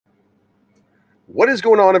What is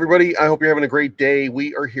going on, everybody? I hope you're having a great day.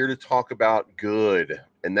 We are here to talk about good,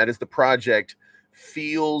 and that is the project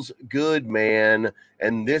Feels Good, man.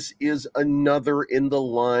 And this is another in the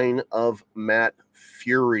line of Matt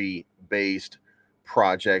Furie based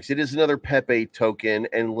projects. It is another Pepe token.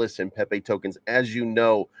 And listen, Pepe tokens, as you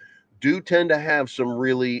know, do tend to have some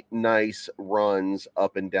really nice runs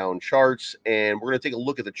up and down charts. And we're going to take a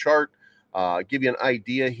look at the chart. Give you an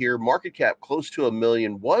idea here. Market cap close to 1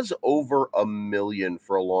 million, was over 1 million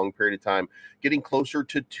for a long period of time, getting closer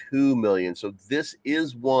to 2 million. So this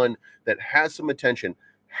is one that has some attention,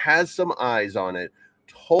 has some eyes on it.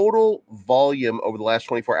 Total volume over the last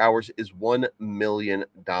 24 hours is $1 million.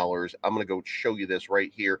 I'm going to go show you this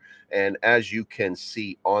right here. And as you can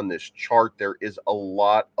see on this chart, there is a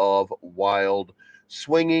lot of wild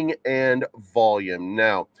swinging and volume.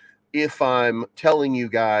 Now, if I'm telling you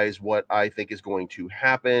guys what I think is going to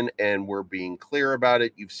happen and we're being clear about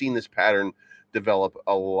it, you've seen this pattern develop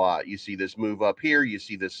a lot. You see this move up here, you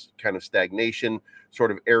see this kind of stagnation sort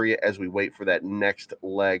of area as we wait for that next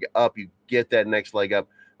leg up. You get that next leg up,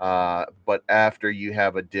 but after you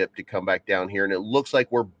have a dip to come back down here, and it looks like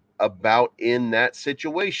we're about in that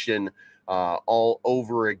situation all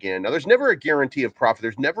over again. Now, there's never a guarantee of profit.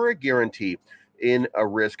 There's never a guarantee in a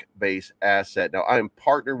risk-based asset. Now, I'm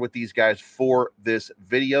partnered with these guys for this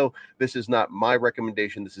video. This is not my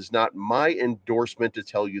recommendation. This is not my endorsement to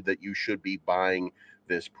tell you that you should be buying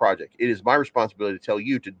this project. It is my responsibility to tell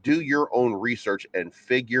you to do your own research and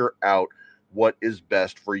figure out what is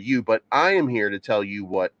best for you. But I am here to tell you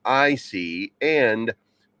what I see, and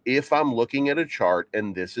if I'm looking at a chart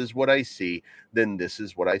and this is what I see, then this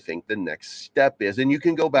is what I think the next step is. And you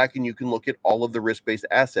can go back and you can look at all of the risk-based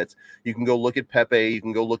assets. You can go look at Pepe. You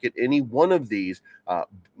can go look at any one of these.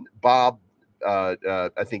 Bob, I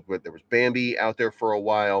think there was Bambi out there for a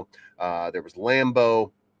while. There was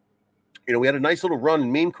Lambo. You know, we had a nice little run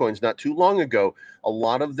in meme coins not too long ago. A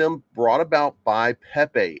lot of them brought about by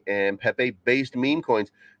Pepe, and Pepe-based meme coins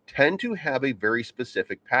tend to have a very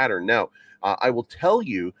specific pattern. Now, I will tell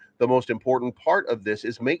you the most important part of this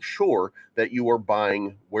is make sure that you are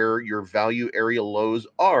buying where your value area lows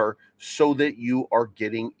are so that you are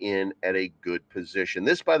getting in at a good position.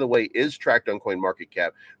 This, by the way, is tracked on CoinMarketCap.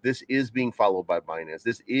 This is being followed by Binance.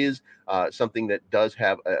 This is something that does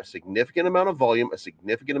have a significant amount of volume, a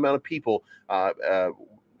significant amount of people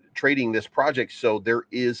trading this project. So there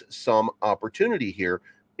is some opportunity here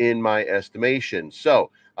in my estimation. So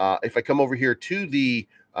if I come over here to the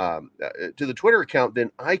Twitter account, then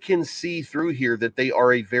I can see through here that they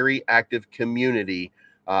are a very active community.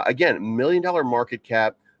 Again, $1 million market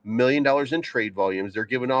cap, $1 million in trade volumes. They're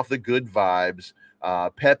giving off the good vibes.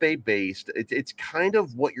 Pepe based. It's kind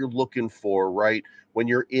of what you're looking for, right? When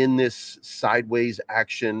you're in this sideways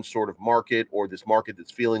action sort of market, or this market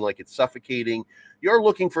that's feeling like it's suffocating, you're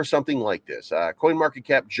looking for something like this.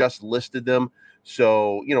 CoinMarketCap just listed them.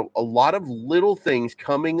 So, you know, a lot of little things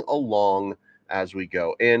coming along as we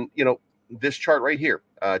go. And, you know, this chart right here,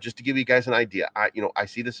 just to give you guys an idea, I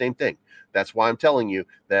see the same thing. That's why I'm telling you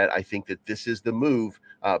that I think that this is the move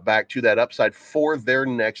back to that upside for their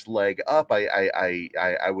next leg up. I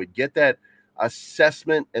would get that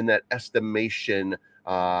assessment and that estimation.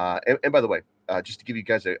 And by the way, just to give you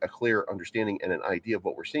guys a clear understanding and an idea of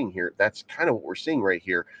what we're seeing here, that's kind of what we're seeing right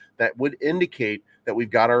here. That would indicate that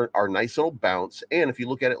we've got our nice little bounce. And if you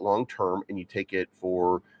look at it long term and you take it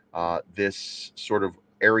for this sort of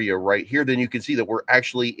area right here, then you can see that we're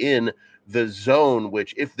actually in the zone,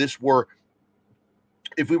 which if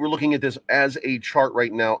we were looking at this as a chart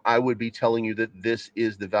right now, I would be telling you that this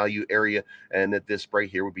is the value area and that this right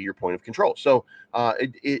here would be your point of control. So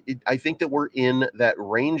I think that we're in that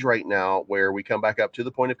range right now where we come back up to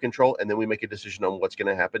the point of control and then we make a decision on what's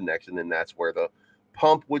going to happen next. And then that's where the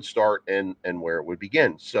pump would start and where it would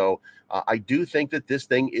begin. So I do think that this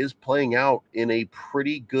thing is playing out in a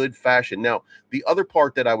pretty good fashion. Now, the other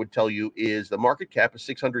part that I would tell you is the market cap is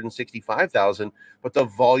 665,000, but the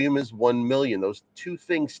volume is 1 million. Those two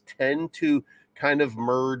things tend to kind of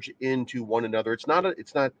merge into one another. It's not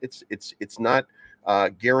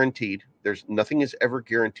guaranteed. There's nothing is ever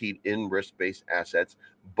guaranteed in risk-based assets,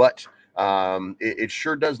 but it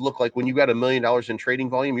sure does look like when you got $1 million in trading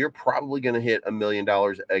volume, you're probably going to hit $1 million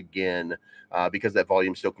again because that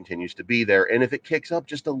volume still continues to be there. And if it kicks up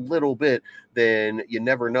just a little bit, then you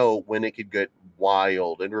never know when it could get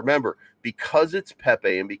wild. And remember, because it's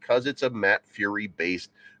Pepe and because it's a Matt Furie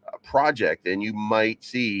based project, and you might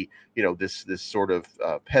see, you know, this sort of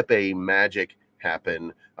Pepe magic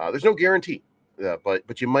happen. There's no guarantee.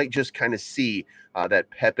 But you might just kind of see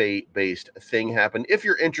that Pepe based thing happen. If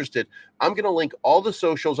you're interested, I'm going to link all the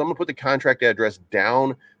socials. I'm going to put the contract address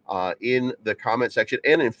down in the comment section.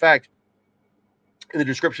 And in fact, in the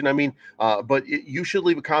description, I mean, but you should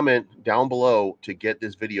leave a comment down below to get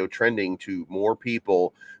this video trending to more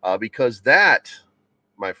people, because that,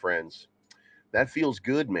 my friends, that feels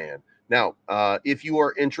good, man. Now, if you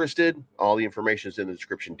are interested, all the information is in the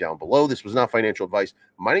description down below. This was not financial advice.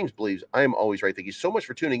 My name's Believes. I am always right. Thank you so much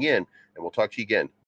for tuning in, and we'll talk to you again